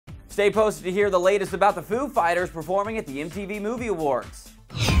Stay posted to hear the latest about the Foo Fighters performing at the MTV Movie Awards.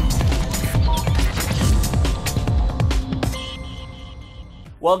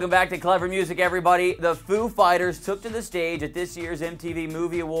 Welcome back to Clever Music, everybody. The Foo Fighters took to the stage at this year's MTV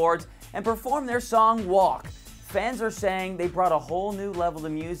Movie Awards and performed their song Walk. Fans are saying they brought a whole new level to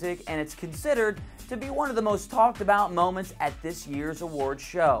music, and it's considered to be one of the most talked about moments at this year's awards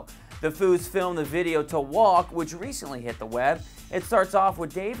show. The Foos filmed the video to Walk, which recently hit the web. It starts off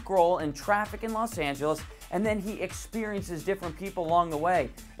with Dave Grohl in traffic in Los Angeles, and then he experiences different people along the way.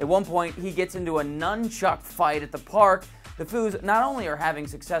 At one point, he gets into a nunchuck fight at the park. The Foos not only are having a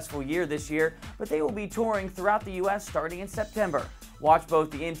successful year this year, but they will be touring throughout the U.S. starting in September. Watch both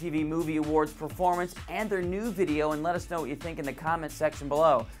the MTV Movie Awards performance and their new video and let us know what you think in the comments section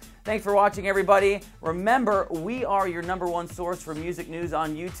below. Thanks for watching, everybody. Remember, we are your #1 source for music news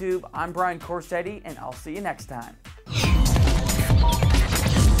on YouTube. I'm Brian Corsetti, and I'll see you next time.